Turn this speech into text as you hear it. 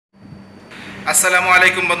আসসালামু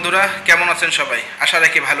আলাইকুম বন্ধুরা, কেমন আছেন সবাই? আশা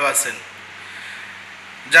রাখি ভালো আছেন।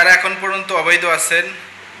 যারা এখন পর্যন্ত অবৈধ আছেন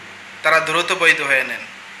তারা দ্রুত বৈধ হয়ে নেন।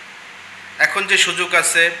 এখন যে সুযোগ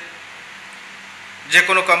আছে, যে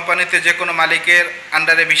কোনো কোম্পানিতে যে কোনো মালিকের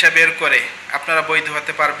আন্ডারে ভিসা বের করে আপনারা বৈধ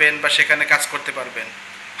হতে পারবেন বা সেখানে কাজ করতে পারবেন।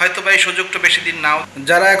 হয়তো বা এই সুযোগটা বেশি দিন নাও।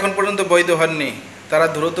 যারা এখন পর্যন্ত বৈধ হননি তারা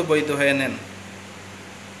দ্রুত বৈধ হয়ে নেন,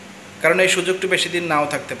 কারণ এই সুযোগটা বেশি দিন নাও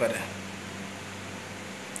থাকতে পারে।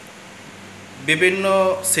 বিভিন্ন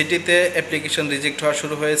সিটিতে অ্যাপ্লিকেশন রিজেক্ট হওয়া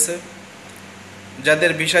শুরু হয়েছে।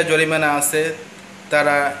 যাদের ভিসা জরিমানা আছে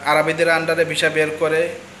তারা আরবিদের আন্ডারে ভিসা বের করে,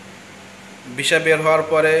 ভিসা বের হওয়ার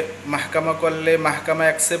পরে মাহকামা করলে মাহকামা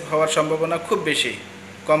অ্যাকসেপ্ট হওয়ার সম্ভাবনা খুব বেশি।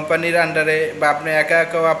 কোম্পানির আন্ডারে বা আপনি একা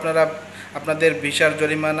একাও আপনাদের ভিসার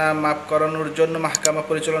জরিমানা মাফ করানোর জন্য মাহকামা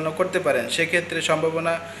পরিচালনা করতে পারেন। সেক্ষেত্রে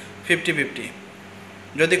সম্ভাবনা 50-50।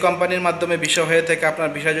 যদি কোম্পানির মাধ্যমে ভিসা হয়ে থাকে,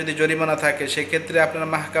 আপনার ভিসা যদি জরিমানা থাকে, সেক্ষেত্রে আপনারা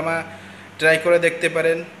মাহকামা ট্রাই করে দেখতে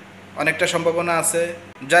পারেন, অনেকটা সম্ভাবনা আছে।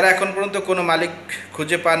 যারা এখন পর্যন্ত কোনো মালিক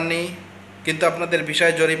খুঁজে পাননি কিন্তু আপনাদের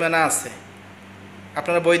ভিসায় জরিমানা আছে,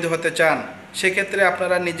 আপনারা বৈধ হতে চান, সেক্ষেত্রে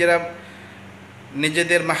আপনারা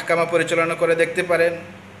নিজেদের মাহকামা পরিচালনা করে দেখতে পারেন।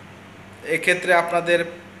 এক্ষেত্রে আপনাদের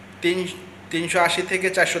 380 থেকে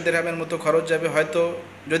 400 দিরহামের মতো খরচ যাবে। হয়তো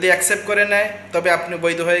যদি অ্যাকসেপ্ট করে নেয় তবে আপনি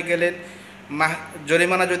বৈধ হয়ে গেলেন।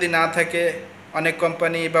 জরিমানা যদি না থাকে, অনেক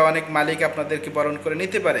কোম্পানি বা অনেক মালিক আপনাদেরকে বরণ করে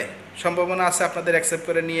নিতে পারে। সম্ভাবনা আছে আপনাদের অ্যাকসেপ্ট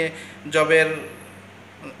করে নিয়ে জবের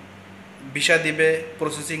ভিসা দিবে,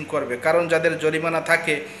 প্রসেসিং করবে। কারণ যাদের জরিমানা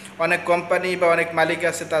থাকে, অনেক কোম্পানি বা অনেক মালিক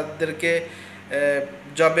আছে তাদেরকে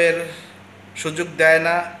জবের সুযোগ দেয়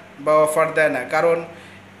না বা অফার দেয় না, কারণ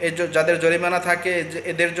যাদের জরিমানা থাকে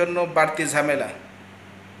এদের জন্য বাড়তি ঝামেলা।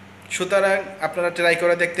 সুতরাং আপনারা ট্রাই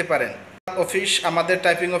করে দেখতে পারেন। অফিস, আমাদের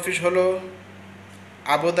টাইপিং অফিস হলো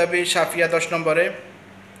আবুধাবি সাফিয়া 10 নম্বরে।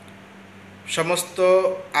 সমস্ত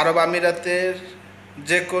আরব আমিরাতের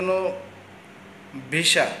যে কোনো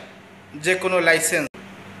ভিসা, যে কোনো লাইসেন্স,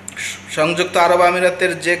 সংযুক্ত আরব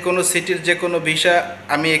আমিরাতের যে কোনো সিটির যে কোনো ভিসা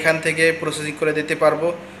আমি এখান থেকে প্রসেসিং করে দিতে পারবো।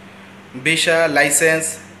 ভিসা, লাইসেন্স,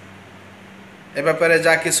 এ ব্যাপারে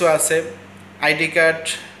যা কিছু আছে, আইডি কার্ড,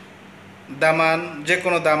 দামান,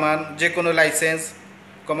 যে কোনো লাইসেন্স,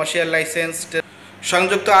 কমার্শিয়াল লাইসেন্স,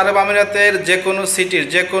 সংযুক্ত আরব আমিরাতের যে কোনো সিটির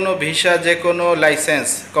যে কোনো ভিসা, যে কোনো licence,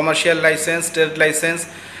 commercial licence, trade licence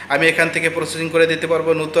আমি এখান থেকে প্রসেসিং করে দিতে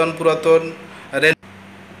পারবো। নূতন, পুরাতন,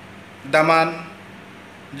 দামান,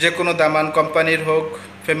 যে কোনো দামান, কোম্পানির হোক,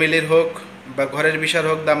 ফ্যামিলির হোক বা ঘরের ভিসার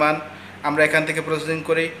হোক, দামান আমরা এখান থেকে প্রসেসিং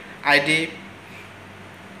করি। আইডি,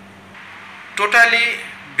 টোটালি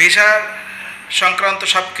ভিসা সংক্রান্ত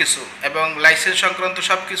সব কিছু এবং লাইসেন্স সংক্রান্ত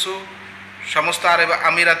সব কিছু সমস্ত আরব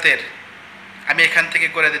আমিরাতের আমি এখান থেকে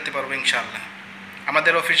করে দিতে পারবো ইনশাআল্লাহ।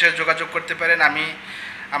 আমাদের অফিসে যোগাযোগ করতে পারেন। আমি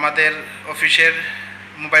আমাদের অফিসের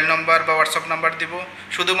মোবাইল নম্বর বা হোয়াটসঅ্যাপ নাম্বার দিব,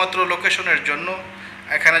 শুধুমাত্র লোকেশনের জন্য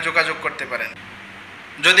এখানে যোগাযোগ করতে পারেন।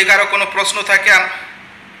 যদি কারো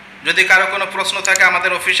কোনো প্রশ্ন থাকে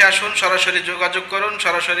আমাদের অফিসে আসুন, সরাসরি যোগাযোগ করুন।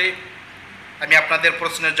 সরাসরি আমি আপনাদের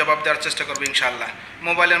প্রশ্নের জবাব দেওয়ার চেষ্টা করব ইনশাআল্লাহ,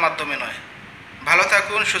 মোবাইলের মাধ্যমে নয়। ভালো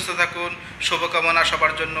থাকুন, সুস্থ থাকুন, শুভকামনা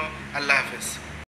সবার জন্য। আল্লাহ হাফেজ।